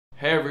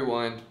Hey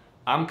everyone,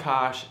 I'm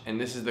Kosh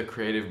and this is the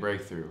Creative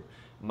Breakthrough.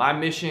 My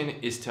mission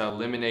is to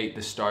eliminate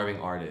the starving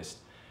artist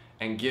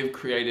and give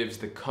creatives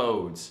the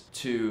codes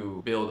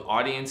to build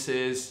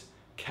audiences,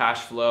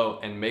 cash flow,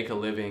 and make a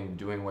living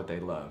doing what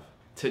they love.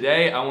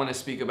 Today I want to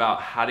speak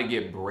about how to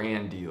get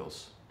brand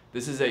deals.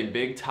 This is a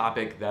big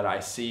topic that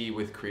I see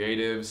with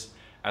creatives.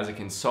 As a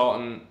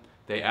consultant,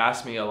 they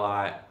ask me a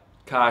lot,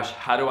 Kosh,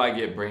 how do I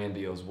get brand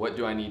deals? What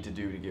do I need to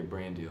do to get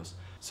brand deals?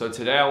 So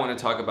today I want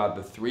to talk about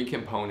the three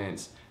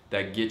components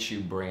that get you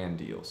brand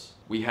deals.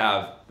 We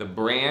have the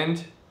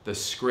brand, the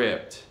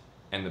script,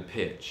 and the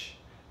pitch.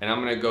 And I'm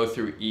gonna go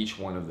through each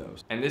one of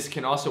those. And this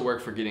can also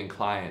work for getting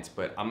clients,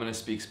 but I'm gonna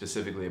speak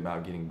specifically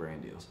about getting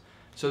brand deals.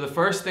 So the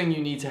first thing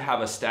you need to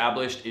have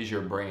established is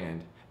your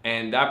brand.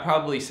 And that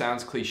probably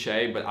sounds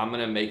cliche, but I'm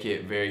gonna make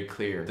it very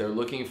clear. They're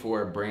looking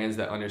for brands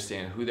that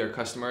understand who their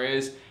customer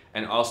is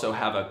and also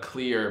have a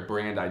clear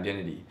brand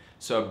identity.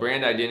 So a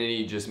brand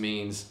identity just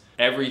means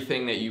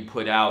everything that you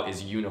put out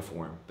is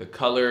uniform. The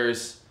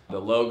colors, the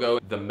logo,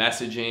 the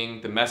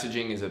messaging. The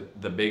messaging is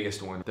the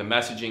biggest one. The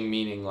messaging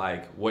meaning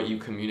like what you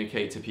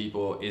communicate to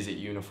people, is it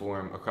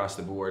uniform across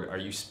the board? Are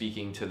you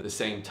speaking to the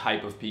same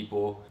type of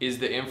people? Is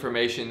the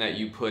information that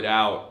you put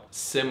out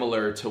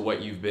similar to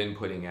what you've been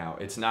putting out?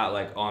 It's not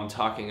like, oh, I'm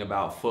talking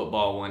about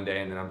football one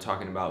day and then I'm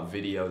talking about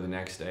video the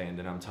next day and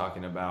then I'm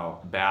talking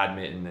about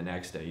badminton the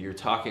next day. You're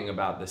talking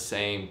about the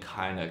same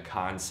kind of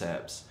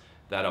concepts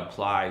that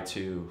apply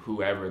to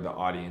whoever the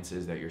audience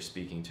is that you're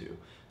speaking to.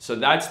 So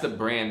that's the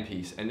brand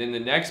piece. And then the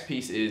next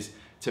piece is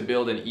to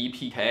build an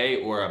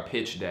EPK or a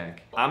pitch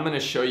deck. I'm gonna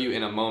show you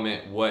in a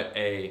moment what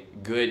a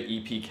good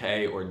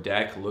EPK or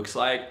deck looks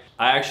like.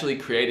 I actually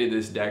created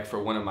this deck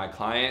for one of my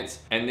clients,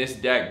 and this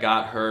deck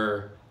got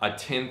her a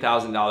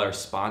 $10,000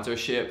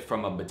 sponsorship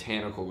from a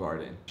botanical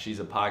garden. She's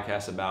a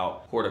podcast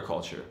about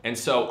horticulture. And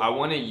so I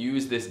wanna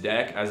use this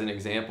deck as an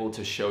example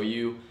to show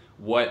you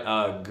what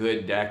a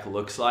good deck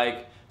looks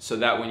like, so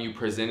that when you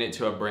present it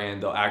to a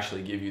brand, they'll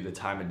actually give you the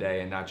time of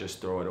day and not just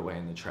throw it away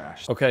in the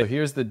trash. Okay, so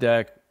here's the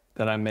deck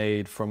that I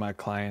made for my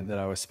client that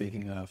I was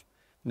speaking of.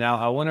 Now,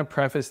 I want to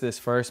preface this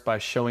first by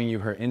showing you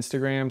her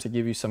Instagram to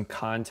give you some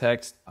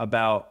context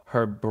about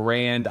her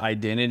brand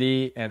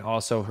identity and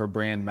also her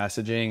brand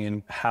messaging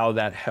and how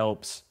that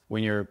helps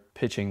when you're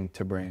pitching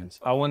to brands.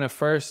 I want to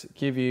first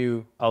give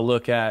you a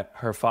look at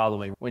her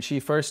following. When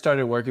she first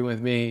started working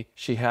with me,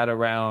 she had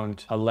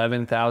around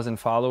 11,000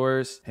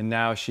 followers, and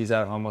now she's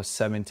at almost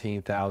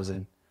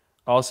 17,000.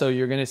 Also,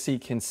 you're going to see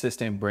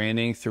consistent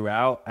branding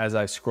throughout as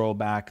I scroll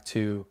back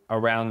to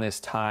around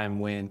this time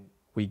when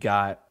we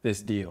got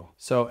this deal.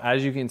 So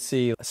as you can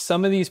see,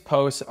 some of these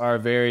posts are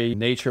very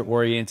nature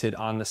oriented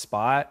on the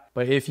spot,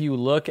 but if you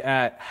look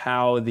at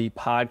how the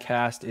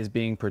podcast is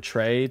being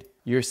portrayed,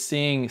 you're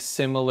seeing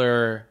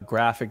similar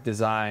graphic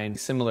design,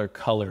 similar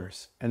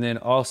colors. And then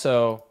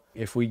also,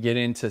 if we get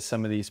into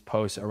some of these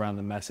posts around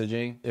the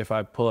messaging, if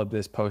I pull up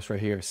this post right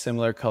here,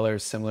 similar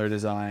colors, similar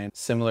design,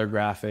 similar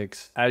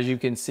graphics. As you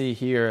can see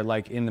here,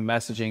 like in the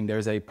messaging,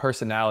 there's a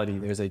personality,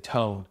 there's a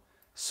tone.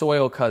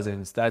 Soil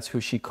Cousins, that's who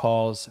she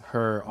calls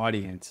her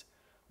audience.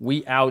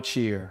 We out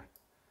here,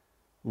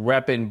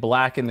 repping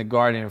Black in the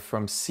Garden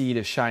from sea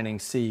to shining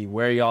sea.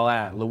 Where y'all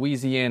at?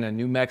 Louisiana,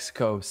 New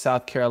Mexico,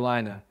 South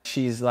Carolina.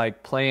 She's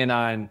like playing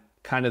on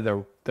kind of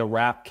the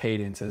rap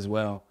cadence as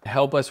well.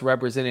 Help us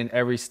represent in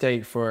every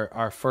state for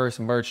our first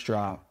merch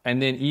drop.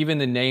 And then even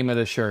the name of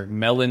the shirt,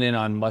 Melanin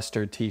on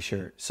Mustard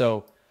t-shirt.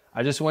 So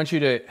I just want you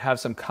to have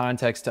some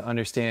context to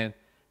understand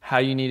how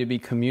you need to be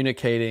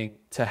communicating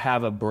to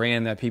have a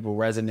brand that people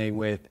resonate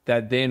with,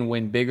 that then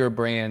when bigger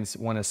brands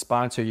want to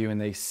sponsor you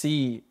and they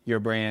see your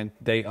brand,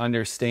 they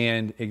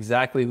understand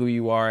exactly who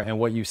you are and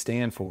what you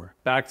stand for.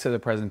 Back to the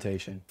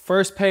presentation.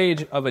 First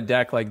page of a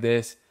deck like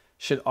this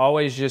should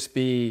always just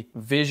be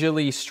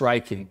visually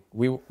striking.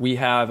 We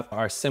have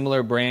our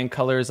similar brand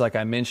colors, like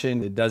I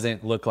mentioned. It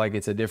doesn't look like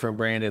it's a different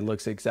brand. It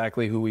looks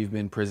exactly who we've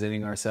been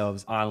presenting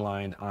ourselves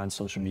online on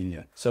social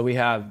media. So we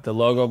have the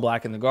logo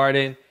Black in the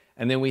Garden,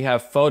 and then we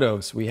have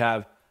photos. We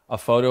have a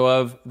photo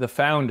of the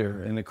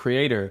founder and the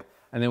creator.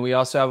 And then we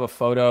also have a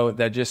photo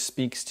that just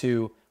speaks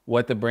to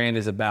what the brand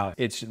is about.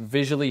 It's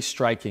visually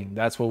striking.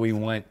 That's what we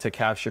want to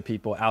capture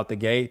people out the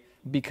gate,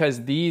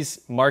 because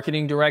these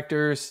marketing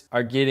directors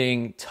are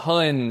getting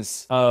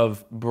tons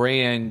of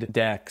brand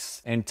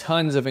decks and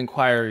tons of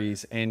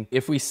inquiries. And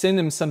if we send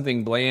them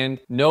something bland,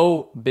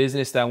 no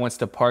business that wants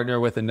to partner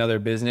with another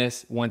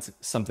business wants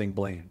something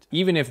bland.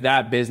 Even if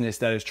that business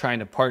that is trying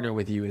to partner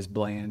with you is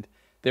bland,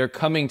 they're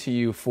coming to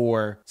you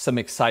for some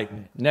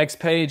excitement. Next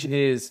page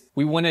is,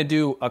 we want to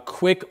do a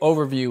quick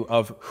overview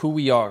of who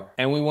we are.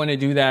 And we want to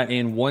do that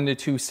in 1 to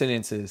 2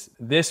 sentences.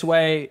 This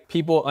way,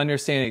 people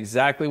understand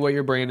exactly what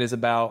your brand is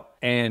about.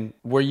 And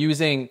we're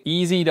using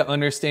easy to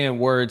understand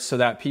words so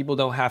that people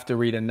don't have to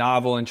read a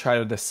novel and try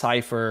to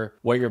decipher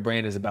what your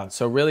brand is about.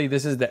 So really,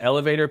 this is the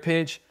elevator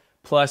pitch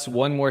plus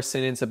 1 more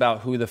sentence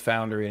about who the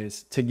founder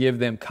is to give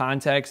them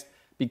context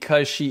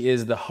because she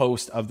is the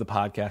host of the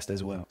podcast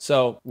as well.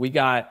 So we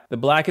got the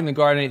Black in the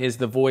Garden is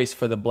the voice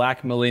for the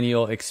Black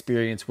millennial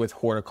experience with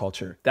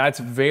horticulture. That's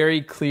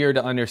very clear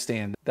to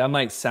understand. That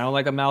might sound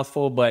like a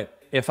mouthful, but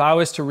if I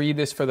was to read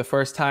this for the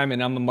first time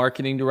and I'm a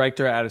marketing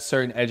director at a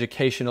certain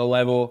educational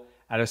level,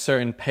 at a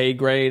certain pay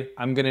grade,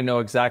 I'm gonna know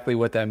exactly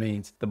what that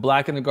means. The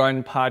Black in the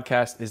Garden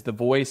podcast is the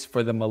voice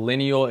for the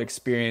millennial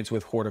experience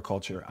with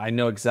horticulture. I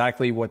know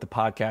exactly what the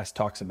podcast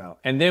talks about.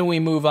 And then we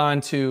move on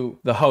to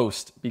the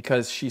host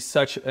because she's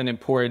such an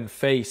important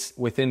face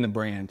within the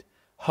brand.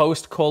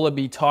 Host Cola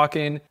B.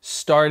 Talkin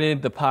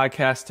started the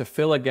podcast to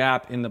fill a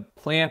gap in the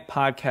plant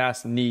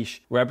podcast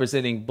niche,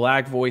 representing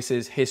Black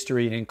voices,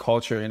 history, and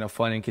culture in a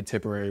fun and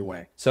contemporary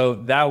way. So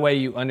that way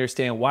you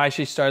understand why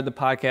she started the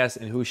podcast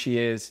and who she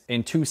is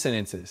in 2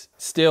 sentences.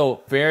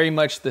 Still very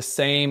much the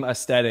same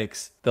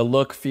aesthetics. The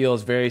look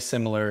feels very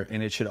similar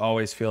and it should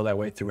always feel that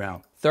way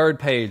throughout. Third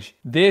page.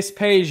 This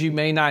page you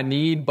may not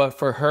need, but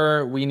for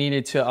her, we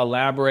needed to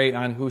elaborate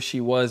on who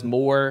she was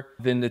more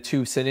than the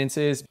 2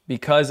 sentences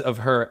because of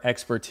her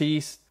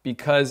expertise,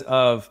 because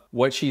of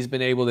what she's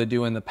been able to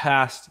do in the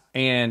past,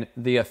 and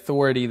the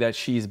authority that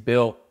she's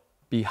built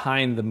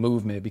behind the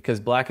movement, because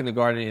Black in the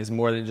Garden is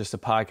more than just a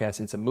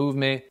podcast, it's a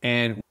movement.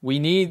 And we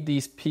need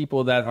these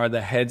people that are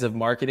the heads of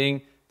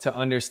marketing to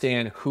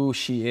understand who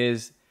she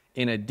is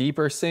in a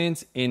deeper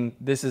sense. And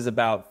this is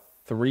about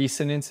 3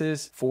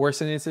 sentences, 4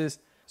 sentences,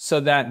 so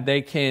that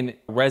they can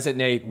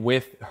resonate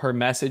with her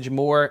message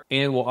more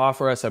and will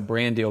offer us a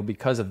brand deal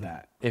because of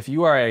that. If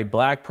you are a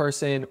Black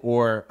person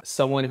or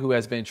someone who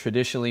has been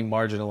traditionally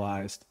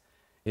marginalized,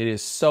 it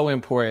is so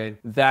important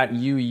that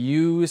you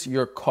use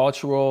your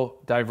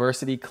cultural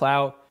diversity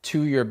clout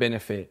to your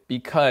benefit.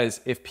 Because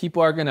if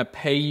people are gonna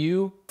pay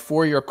you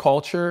for your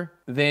culture,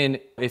 then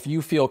if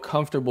you feel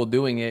comfortable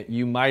doing it,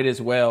 you might as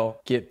well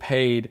get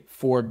paid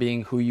for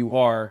being who you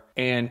are.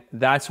 And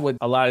that's what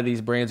a lot of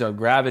these brands are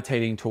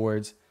gravitating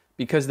towards,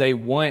 because they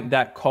want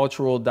that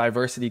cultural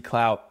diversity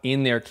clout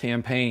in their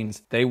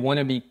campaigns. They want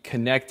to be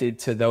connected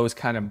to those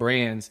kind of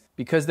brands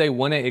because they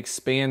want to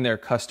expand their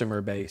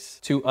customer base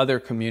to other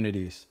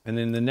communities. And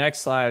then the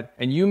next slide,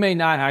 and you may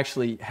not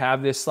actually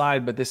have this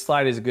slide, but this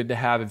slide is good to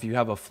have if you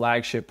have a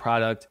flagship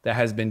product that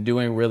has been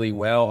doing really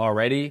well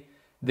already.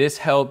 This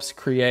helps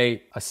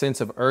create a sense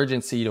of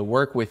urgency to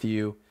work with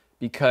you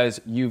because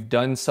you've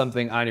done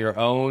something on your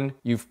own.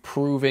 You've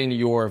proven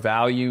your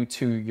value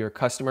to your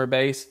customer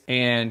base.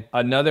 And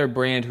another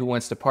brand who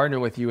wants to partner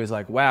with you is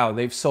like, wow,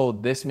 they've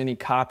sold this many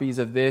copies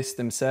of this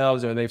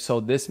themselves, or they've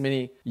sold this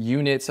many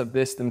units of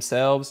this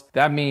themselves.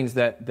 That means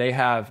that they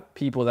have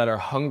people that are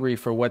hungry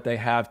for what they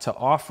have to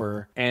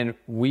offer, and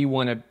we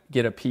want to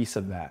get a piece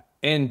of that.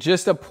 And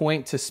just a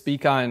point to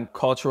speak on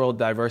cultural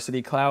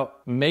diversity clout,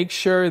 make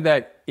sure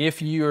that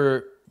if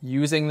you're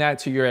using that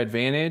to your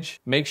advantage,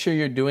 make sure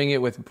you're doing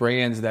it with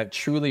brands that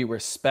truly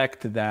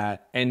respect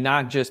that and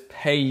not just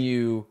pay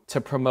you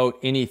to promote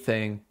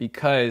anything,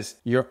 because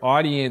your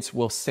audience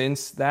will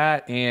sense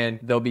that and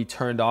they'll be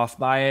turned off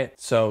by it.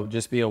 So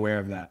just be aware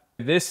of that.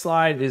 This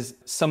slide is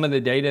some of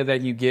the data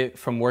that you get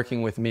from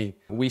working with me.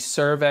 We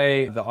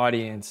survey the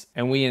audience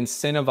and we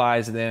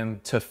incentivize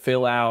them to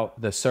fill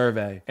out the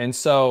survey. And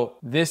so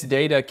this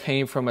data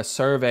came from a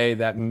survey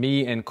that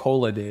me and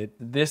Cola did.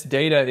 This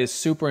data is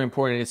super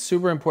important. It's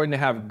super important to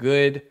have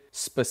good,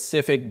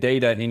 specific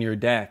data in your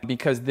deck,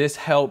 because this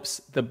helps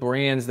the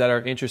brands that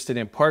are interested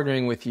in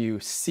partnering with you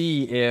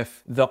see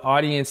if the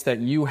audience that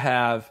you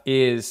have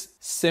is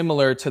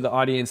similar to the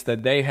audience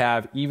that they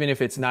have, even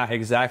if it's not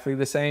exactly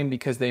the same,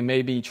 because they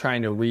may be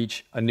trying to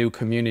reach a new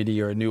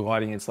community or a new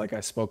audience like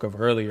I spoke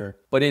of earlier.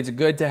 But it's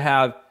good to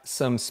have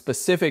some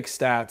specific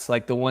stats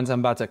like the ones I'm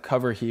about to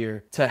cover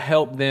here to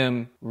help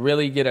them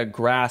really get a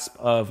grasp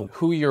of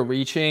who you're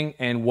reaching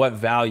and what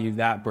value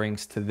that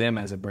brings to them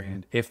as a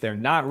brand. If they're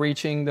not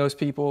reaching those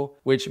people,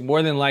 which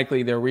more than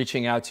likely they're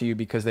reaching out to you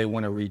because they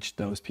want to reach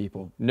those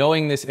people.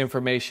 Knowing this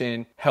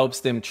information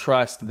helps them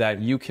trust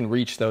that you can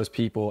reach those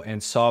people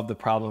and solve the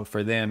problem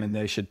for them, and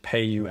they should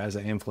pay you as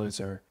an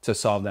influencer to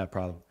solve that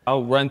problem.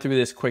 I'll run through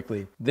this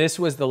quickly. This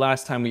was the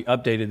last time we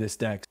updated this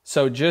deck.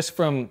 So just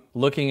from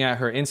looking at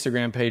her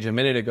Instagram page a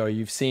minute ago,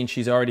 you've seen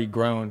she's already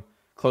grown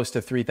close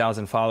to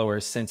 3,000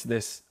 followers since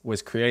this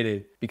was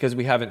created, because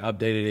we haven't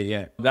updated it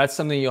yet. That's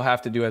something you'll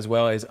have to do as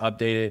well, is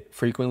update it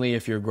frequently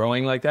if you're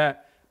growing like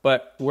that.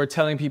 But we're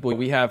telling people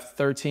we have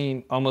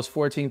almost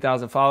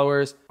 14,000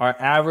 followers. Our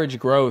average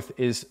growth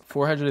is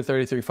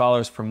 433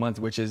 followers per month,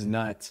 which is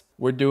nuts.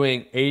 We're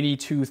doing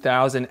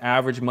 82,000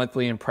 average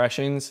monthly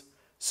impressions.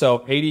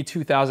 So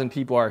 82,000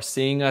 people are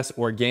seeing us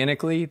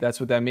organically. That's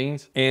what that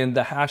means. And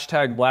the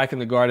hashtag Black in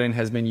the Garden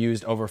has been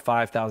used over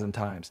 5,000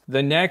 times.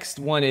 The next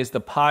one is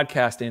the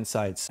podcast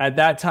insights. At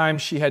that time,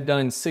 she had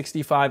done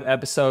 65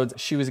 episodes.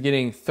 She was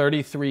getting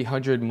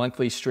 3,300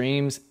 monthly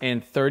streams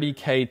and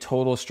 30K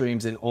total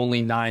streams in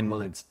only 9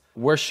 months.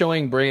 We're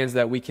showing brands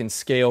that we can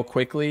scale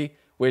quickly,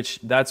 which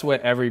that's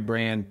what every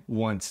brand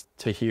wants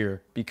to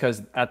hear,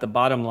 because at the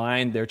bottom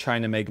line, they're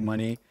trying to make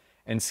money.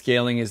 And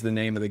scaling is the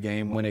name of the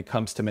game when it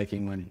comes to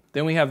making money.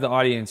 Then we have the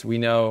audience. We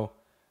know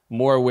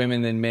more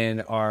women than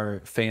men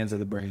are fans of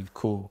the brand.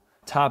 Cool.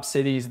 Top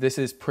cities, this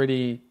is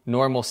pretty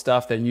normal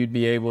stuff that you'd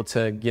be able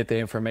to get the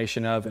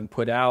information of and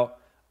put out.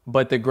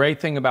 But the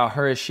great thing about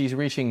her is she's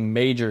reaching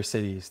major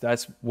cities.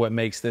 That's what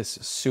makes this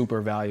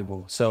super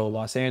valuable. So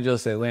Los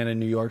Angeles, Atlanta,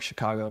 New York,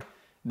 Chicago.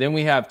 Then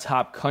we have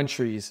top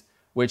countries,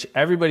 which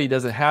everybody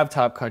doesn't have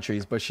top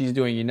countries, but she's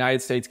doing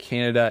United States,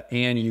 Canada,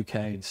 and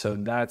UK. So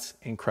that's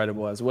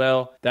incredible as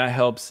well. That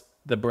helps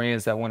the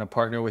brands that want to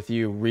partner with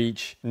you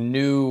reach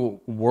new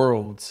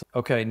worlds.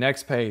 Okay,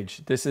 next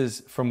page. This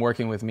is from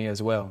working with me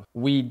as well.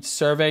 We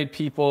surveyed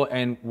people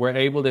and we're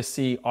able to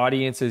see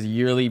audiences'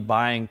 yearly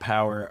buying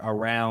power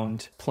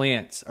around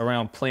plants,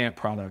 around plant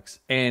products.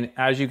 And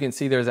as you can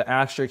see, there's an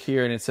asterisk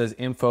here and it says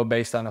info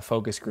based on a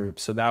focus group.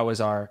 So that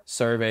was our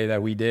survey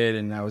that we did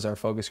and that was our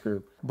focus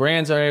group.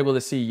 Brands are able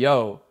to see,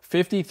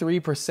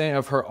 53%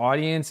 of her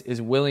audience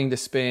is willing to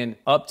spend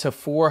up to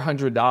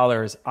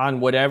 $400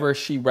 on whatever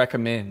she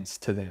recommends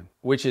to them,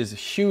 which is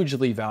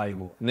hugely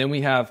valuable. And then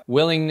we have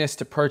willingness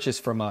to purchase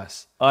from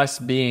us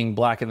being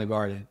Black in the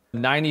Garden.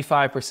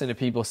 95% of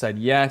people said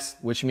yes,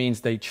 which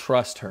means they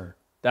trust her.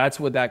 That's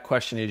what that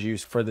question is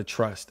used for, the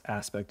trust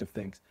aspect of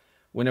things.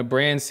 When a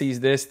brand sees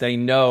this, they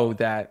know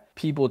that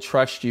people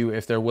trust you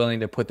if they're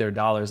willing to put their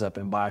dollars up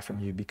and buy from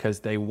you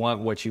because they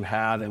want what you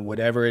have, and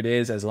whatever it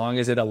is, as long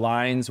as it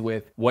aligns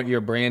with what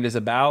your brand is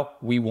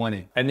about, we want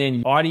it. And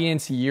then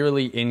audience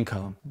yearly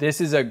income.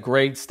 This is a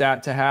great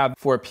stat to have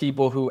for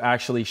people who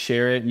actually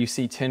share it. You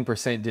see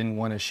 10% didn't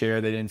want to share.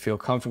 They didn't feel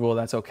comfortable.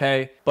 That's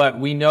okay. But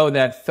we know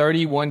that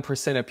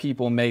 31% of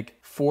people make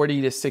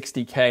 40 to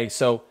 60K.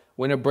 So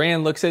when a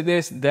brand looks at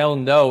this, they'll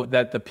know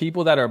that the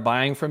people that are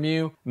buying from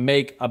you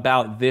make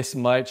about this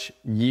much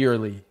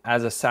yearly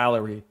as a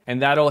salary.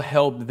 And that'll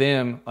help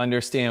them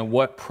understand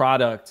what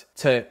product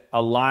to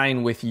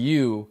align with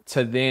you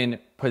to then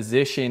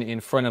position in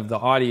front of the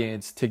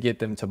audience to get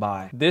them to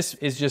buy. This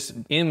is just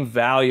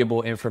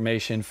invaluable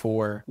information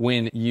for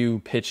when you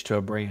pitch to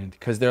a brand,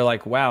 because they're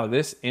like, wow,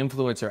 this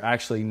influencer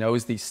actually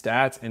knows these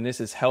stats and this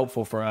is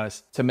helpful for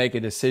us to make a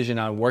decision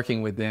on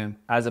working with them,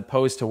 as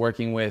opposed to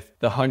working with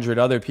the 100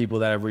 other people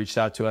that have reached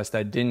out to us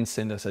that didn't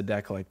send us a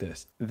deck like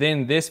this.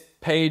 Then this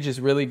page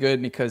is really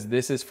good because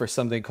this is for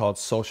something called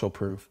social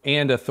proof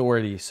and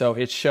authority. So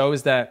it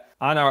shows that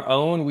on our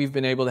own, we've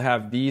been able to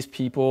have these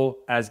people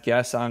as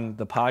guests on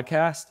the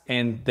podcast,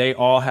 and they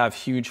all have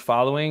huge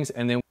followings.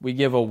 And then we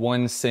give a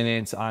one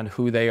sentence on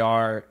who they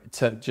are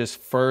to just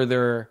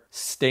further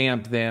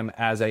stamp them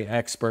as an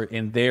expert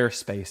in their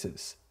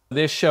spaces.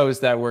 This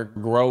shows that we're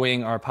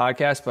growing our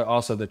podcast, but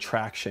also the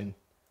traction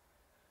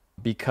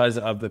because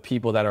of the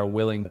people that are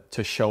willing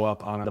to show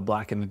up on the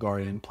Black in the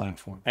Garden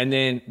platform. And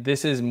then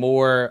this is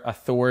more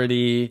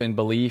authority and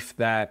belief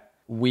that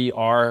we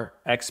are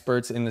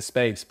experts in the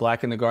space.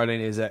 Black in the Garden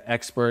is an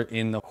expert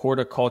in the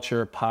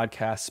horticulture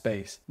podcast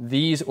space.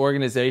 These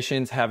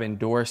organizations have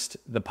endorsed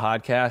the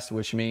podcast,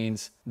 which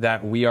means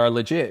that we are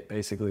legit,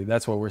 basically.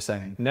 That's what we're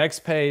saying.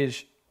 Next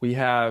page, we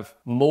have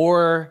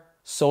more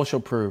social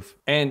proof.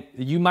 And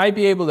you might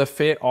be able to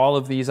fit all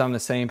of these on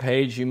the same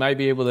page. You might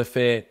be able to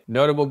fit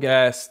notable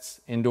guests,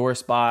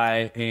 endorsed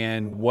by,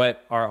 and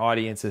what our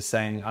audience is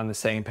saying on the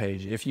same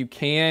page. If you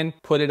can,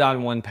 put it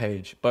on one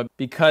page. But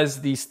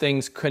because these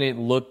things couldn't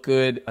look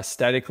good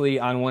aesthetically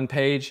on one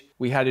page,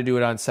 we had to do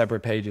it on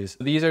separate pages.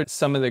 These are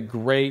some of the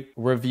great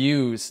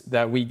reviews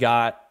that we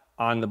got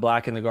on the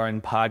Black in the Garden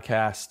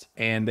podcast,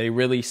 and they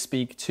really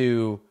speak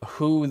to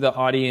who the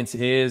audience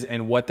is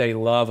and what they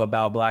love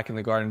about Black in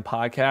the Garden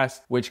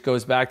podcast, which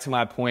goes back to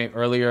my point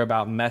earlier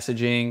about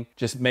messaging,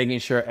 just making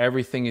sure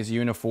everything is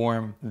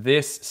uniform.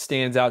 This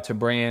stands out to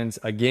brands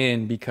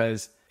again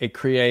because it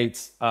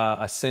creates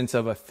a sense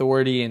of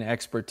authority and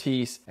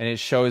expertise, and it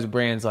shows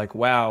brands like,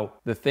 wow,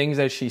 the things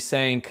that she's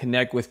saying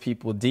connect with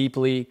people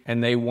deeply,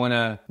 and they want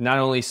to not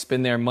only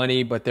spend their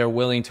money, but they're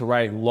willing to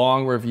write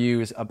long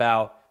reviews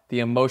about the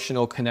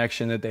emotional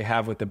connection that they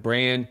have with the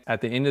brand.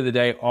 At the end of the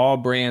day, all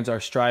brands are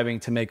striving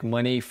to make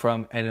money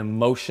from an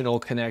emotional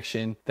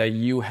connection that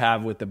you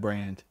have with the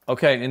brand.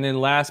 Okay, and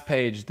then last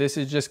page, this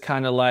is just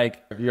kind of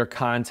like your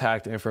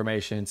contact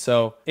information.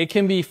 So it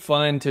can be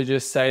fun to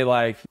just say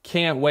like,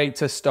 can't wait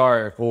to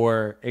start,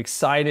 or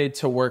excited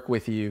to work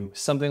with you,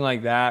 something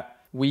like that.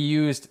 We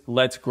used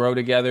Let's Grow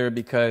Together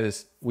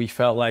because we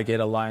felt like it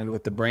aligned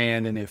with the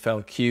brand and it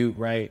felt cute,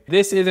 right?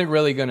 This isn't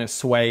really gonna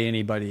sway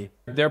anybody.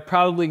 They're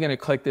probably gonna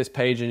click this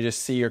page and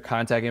just see your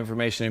contact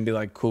information and be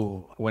like,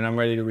 cool, when I'm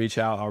ready to reach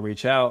out, I'll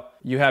reach out.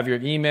 You have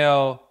your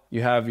email,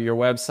 you have your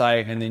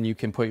website, and then you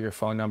can put your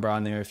phone number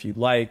on there if you'd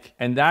like.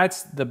 And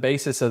that's the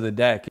basis of the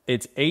deck.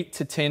 It's 8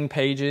 to 10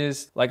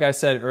 pages. Like I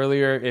said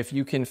earlier, if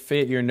you can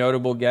fit your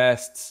notable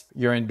guests,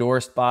 your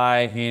endorsed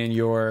by, and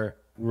your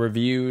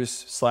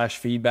reviews /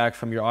 feedback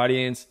from your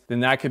audience, then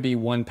that could be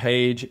one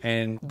page,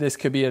 and this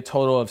could be a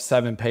total of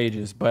 7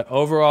 pages. But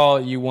overall,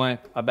 you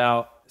want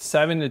about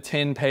 7 to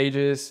 10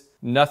 pages,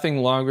 nothing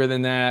longer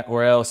than that,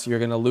 or else you're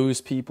gonna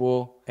lose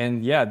people.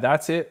 And yeah,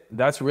 that's it.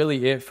 That's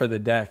really it for the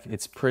deck.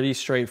 It's pretty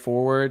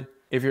straightforward.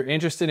 If you're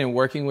interested in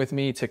working with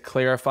me to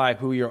clarify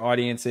who your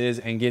audience is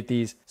and get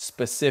these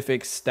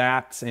specific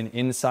stats and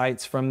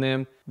insights from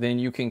them, then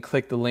you can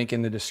click the link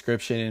in the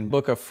description and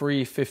book a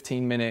free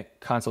 15-minute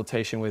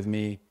consultation with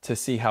me to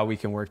see how we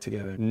can work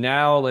together.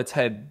 Now let's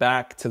head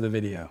back to the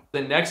video.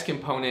 The next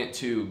component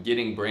to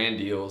getting brand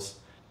deals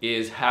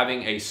is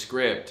having a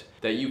script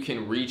that you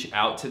can reach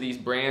out to these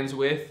brands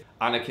with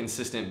on a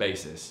consistent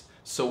basis.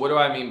 So what do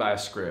I mean by a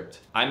script?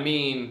 I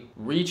mean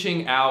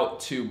reaching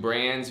out to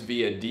brands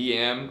via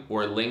DM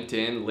or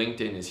LinkedIn.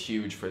 LinkedIn is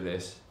huge for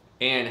this.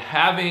 And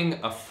having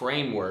a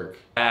framework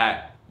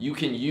that you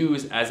can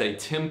use as a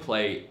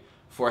template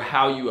for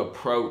how you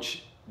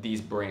approach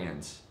these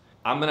brands.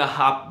 I'm gonna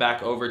hop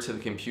back over to the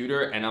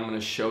computer and I'm gonna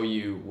show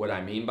you what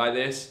I mean by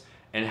this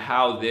and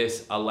how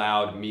this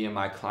allowed me and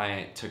my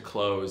client to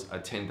close a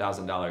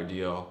 $10,000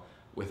 deal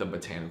with a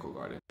botanical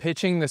garden.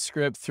 Pitching the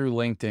script through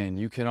LinkedIn.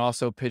 You can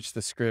also pitch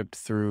the script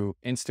through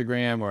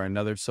Instagram or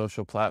another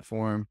social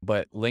platform,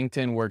 but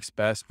LinkedIn works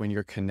best when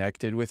you're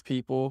connected with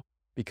people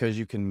because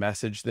you can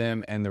message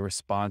them and the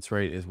response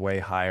rate is way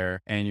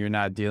higher and you're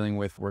not dealing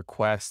with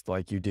requests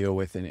like you deal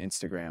with in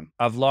Instagram.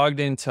 I've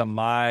logged into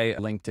my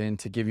LinkedIn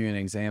to give you an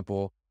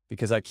example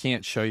because I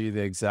can't show you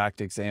the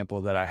exact example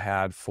that I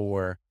had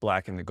for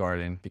Black in the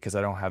Garden because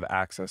I don't have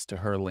access to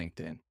her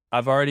LinkedIn.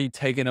 I've already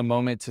taken a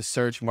moment to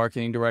search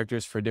marketing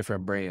directors for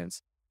different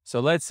brands. So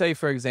let's say,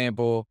 for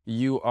example,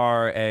 you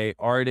are an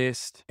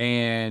artist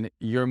and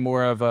you're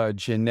more of a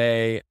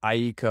Jhené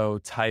Aiko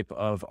type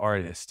of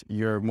artist.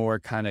 You're more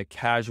kind of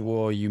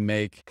casual. You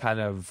make kind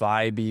of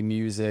vibey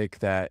music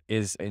that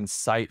is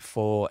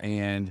insightful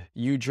and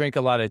you drink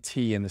a lot of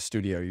tea in the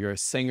studio. You're a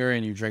singer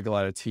and you drink a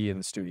lot of tea in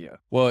the studio.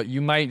 Well,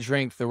 you might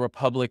drink the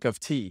Republic of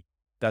Tea.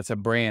 That's a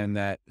brand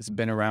that has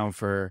been around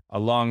for a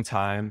long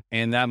time.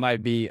 And that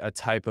might be a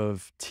type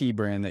of tea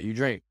brand that you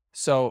drink.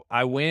 So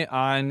I went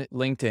on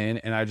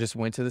LinkedIn and I just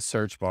went to the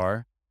search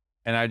bar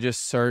and I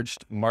just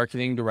searched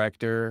marketing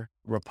director,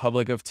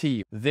 Republic of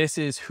Tea. This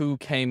is who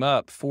came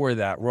up for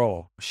that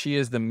role. She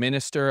is the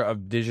Minister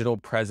of Digital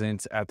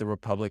Presence at the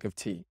Republic of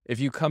Tea.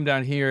 If you come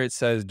down here, it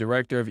says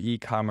Director of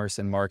E-commerce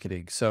and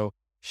Marketing. So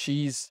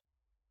she's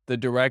the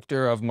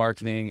Director of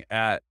Marketing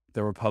at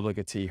the Republic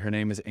of Tea. Her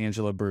name is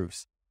Angela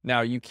Bruce.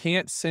 Now, you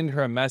can't send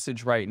her a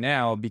message right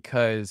now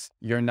because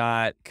you're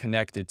not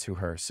connected to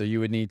her. So you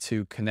would need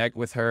to connect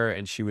with her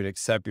and she would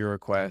accept your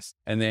request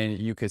and then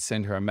you could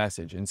send her a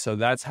message. And so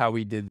that's how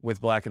we did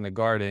with Black in the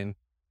Garden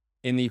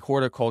in the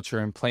horticulture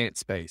and plant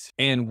space.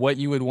 And what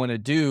you would want to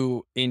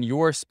do in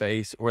your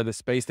space or the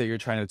space that you're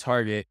trying to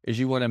target is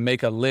you want to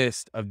make a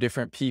list of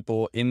different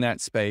people in that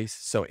space.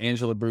 So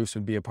Angela Bruce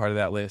would be a part of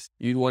that list.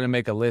 You'd want to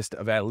make a list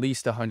of at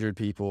least 100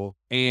 people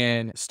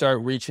and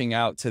start reaching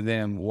out to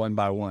them one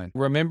by one.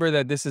 Remember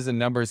that this is a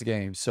numbers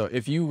game. So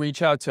if you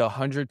reach out to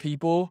 100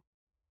 people,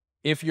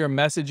 if your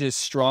message is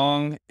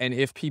strong and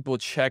if people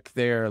check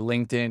their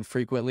LinkedIn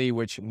frequently,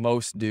 which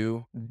most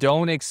do,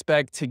 don't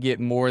expect to get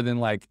more than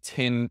like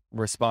 10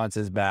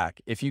 responses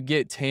back. If you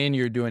get 10,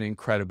 you're doing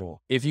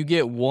incredible. If you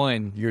get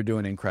 1, you're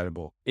doing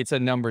incredible. It's a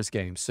numbers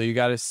game. So you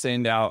got to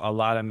send out a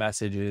lot of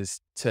messages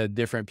to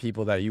different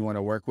people that you want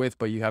to work with,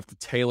 but you have to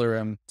tailor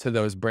them to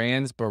those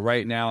brands. But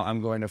right now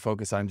I'm going to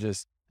focus on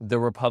just the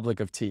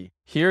Republic of Tea.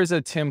 Here's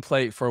a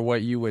template for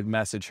what you would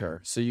message her.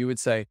 So you would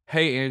say,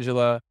 hey,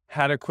 Angela,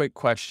 had a quick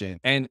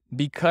question. And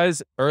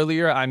because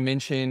earlier I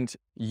mentioned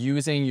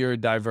using your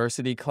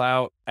diversity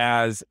clout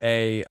as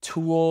a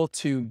tool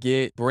to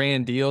get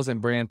brand deals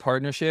and brand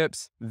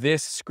partnerships,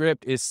 this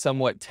script is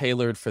somewhat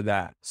tailored for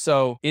that.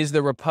 So is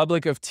the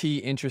Republic of Tea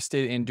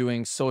interested in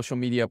doing social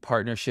media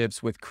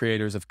partnerships with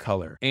creators of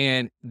color?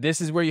 And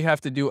this is where you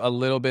have to do a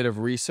little bit of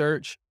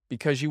research,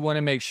 because you want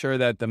to make sure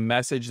that the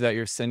message that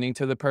you're sending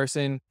to the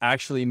person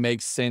actually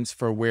makes sense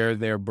for where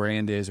their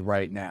brand is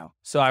right now.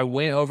 So I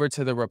went over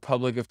to the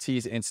Republic of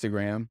Tea's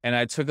Instagram and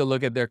I took a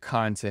look at their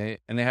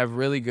content, and they have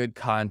really good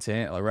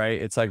content,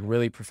 right? It's like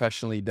really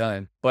professionally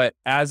done. But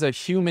as a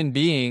human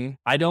being,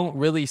 I don't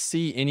really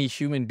see any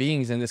human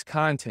beings in this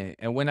content.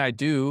 And when I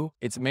do,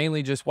 it's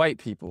mainly just white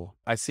people.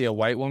 I see a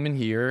white woman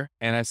here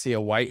and I see a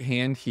white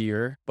hand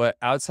here. But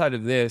outside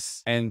of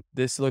this, and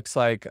this looks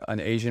like an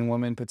Asian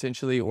woman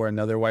potentially or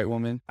another white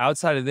woman.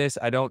 Outside of this,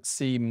 I don't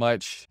see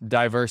much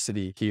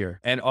diversity here.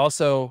 And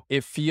also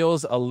it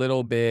feels a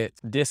little bit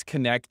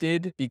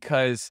disconnected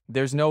because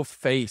there's no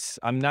face.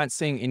 I'm not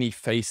seeing any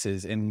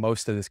faces in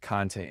most of this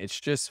content. It's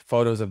just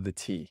photos of the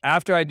tea.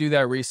 After I do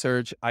that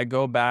research, I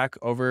go back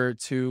over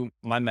to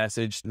my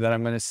message that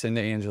I'm going to send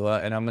to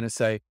Angela, and I'm going to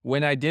say,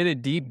 when I did a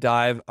deep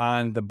dive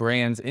on the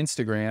brand's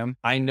Instagram,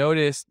 I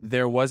noticed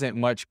there wasn't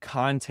much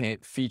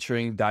content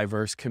featuring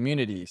diverse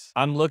communities.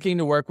 I'm looking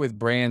to work with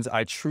brands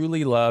I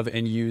truly love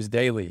and use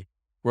daily.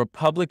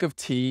 Republic of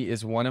Tea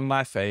is one of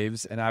my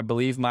faves, and I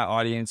believe my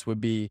audience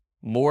would be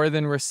more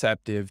than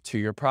receptive to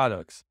your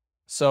products.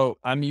 So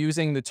I'm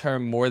using the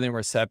term more than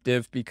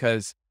receptive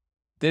because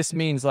this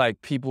means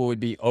like people would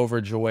be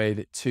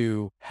overjoyed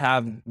to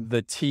have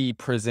the tea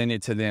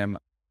presented to them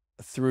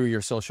through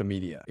your social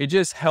media. It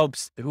just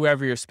helps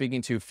whoever you're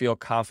speaking to feel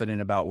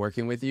confident about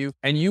working with you.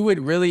 And you would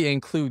really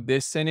include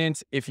this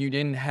sentence if you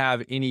didn't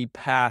have any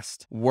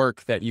past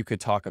work that you could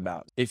talk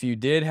about. If you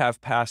did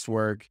have past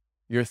work,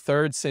 your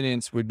third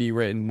sentence would be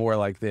written more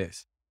like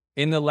this.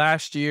 In the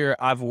last year,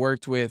 I've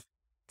worked with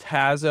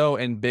Tazo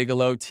and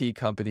Bigelow tea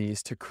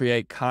companies to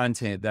create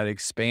content that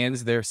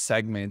expands their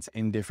segments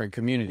in different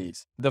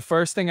communities. The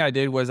first thing I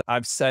did was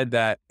I've said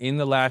that in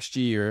the last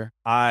year,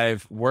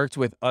 I've worked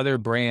with other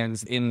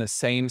brands in the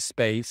same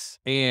space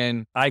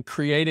and I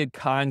created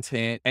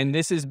content, and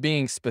this is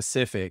being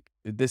specific.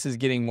 This is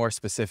getting more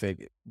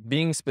specific.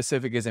 Being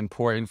specific is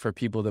important for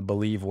people to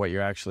believe what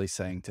you're actually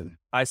saying to them.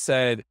 I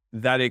said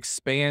that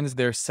expands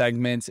their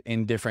segments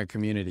in different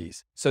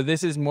communities. So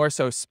this is more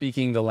so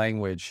speaking the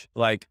language,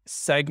 like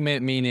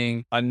segment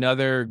meaning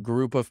another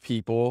group of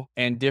people,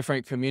 and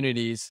different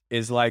communities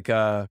is like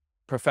a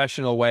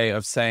professional way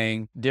of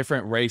saying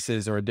different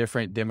races or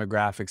different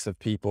demographics of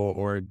people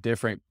or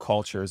different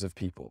cultures of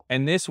people.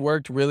 And this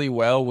worked really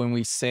well when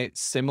we sent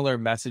similar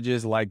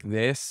messages like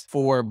this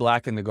for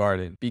Black in the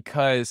Garden,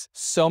 because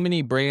so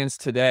many brands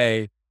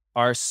today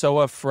are so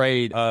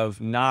afraid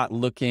of not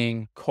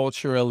looking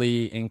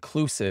culturally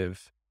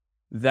inclusive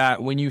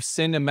that when you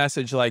send a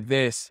message like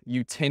this,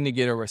 you tend to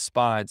get a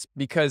response,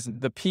 because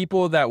the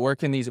people that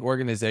work in these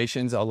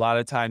organizations a lot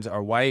of times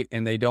are white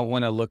and they don't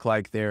want to look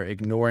like they're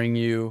ignoring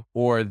you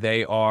or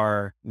they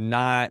are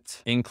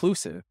not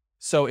inclusive.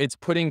 So it's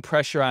putting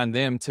pressure on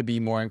them to be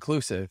more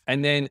inclusive.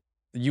 And then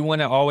you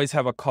want to always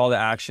have a call to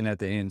action at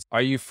the end.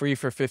 Are you free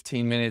for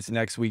 15 minutes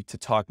next week to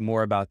talk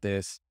more about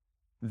this?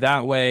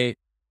 That way,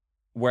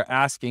 we're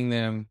asking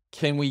them,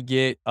 can we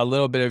get a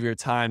little bit of your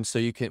time so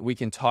we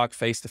can talk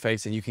face to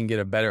face and you can get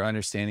a better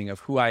understanding of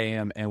who I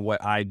am and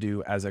what I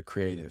do as a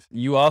creative.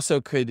 You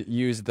also could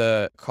use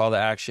the call to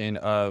action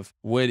of,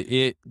 would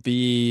it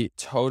be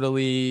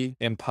totally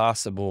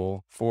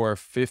impossible for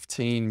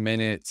 15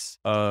 minutes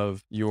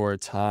of your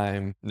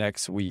time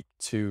next week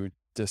to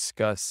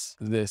discuss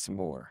this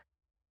more?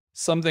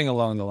 Something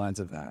along the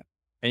lines of that.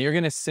 And you're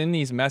going to send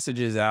these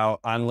messages out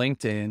on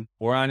LinkedIn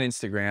or on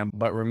Instagram.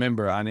 But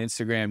remember, on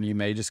Instagram, you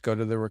may just go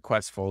to the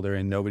request folder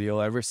and nobody will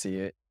ever see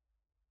it.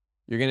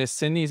 You're going to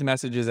send these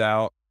messages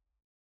out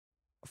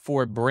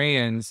for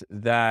brands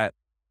that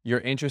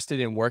you're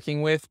interested in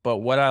working with. But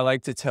what I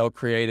like to tell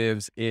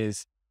creatives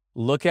is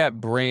look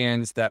at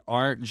brands that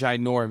aren't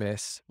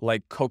ginormous,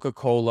 like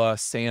Coca-Cola,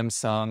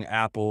 Samsung,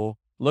 Apple.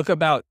 Look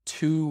about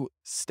 2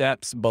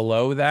 steps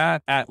below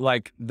that at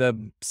like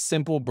the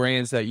simple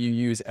brands that you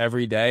use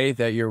every day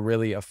that you're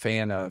really a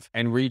fan of,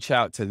 and reach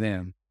out to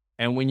them.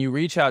 And when you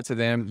reach out to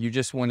them, you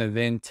just want to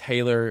then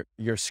tailor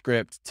your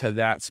script to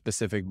that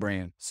specific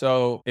brand.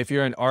 So if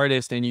you're an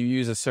artist and you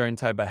use a certain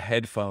type of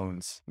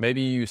headphones,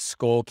 maybe you use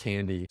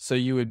Skullcandy. So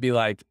you would be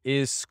like,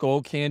 is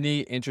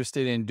Skullcandy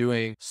interested in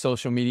doing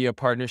social media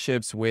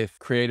partnerships with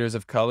creators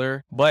of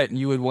color? But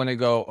you would want to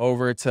go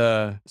over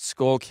to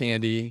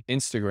Skullcandy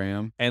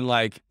Instagram and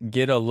like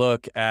get a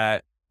look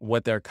at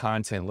what their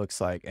content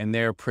looks like, and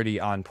they're pretty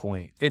on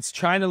point. It's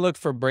trying to look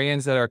for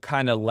brands that are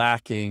kind of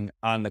lacking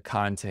on the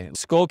content.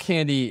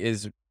 Skullcandy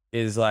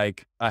is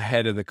like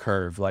ahead of the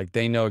curve. Like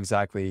they know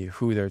exactly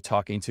who they're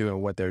talking to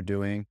and what they're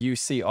doing. You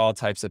see all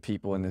types of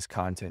people in this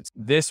content.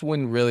 This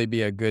wouldn't really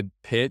be a good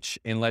pitch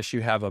unless you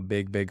have a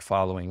big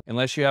following.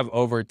 Unless you have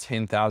over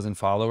 10,000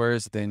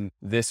 followers, then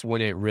this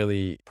wouldn't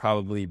really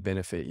probably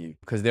benefit you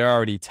because they're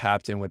already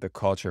tapped in with the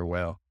culture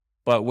well.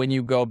 But when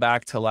you go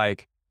back to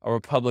like a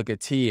Republic of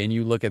Tea and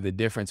you look at the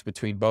difference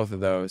between both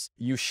of those,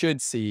 you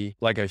should see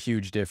like a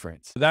huge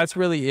difference. So that's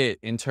really it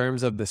in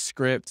terms of the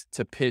script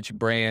to pitch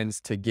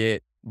brands to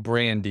get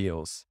brand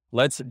deals.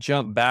 Let's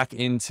jump back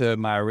into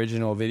my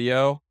original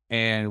video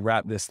and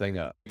wrap this thing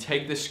up.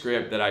 Take the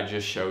script that I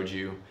just showed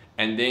you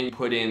and then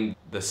put in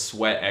the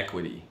sweat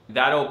equity.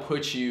 That'll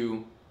put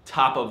you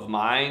top of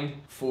mind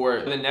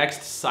for the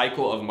next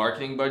cycle of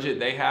marketing budget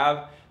they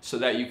have so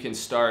that you can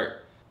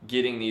start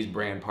getting these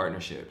brand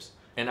partnerships.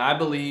 And I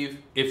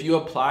believe if you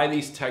apply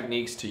these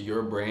techniques to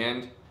your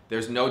brand,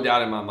 there's no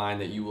doubt in my mind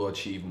that you will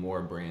achieve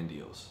more brand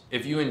deals.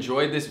 If you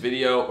enjoyed this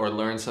video or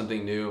learned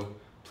something new,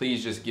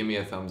 please just give me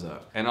a thumbs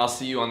up. And I'll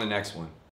see you on the next one.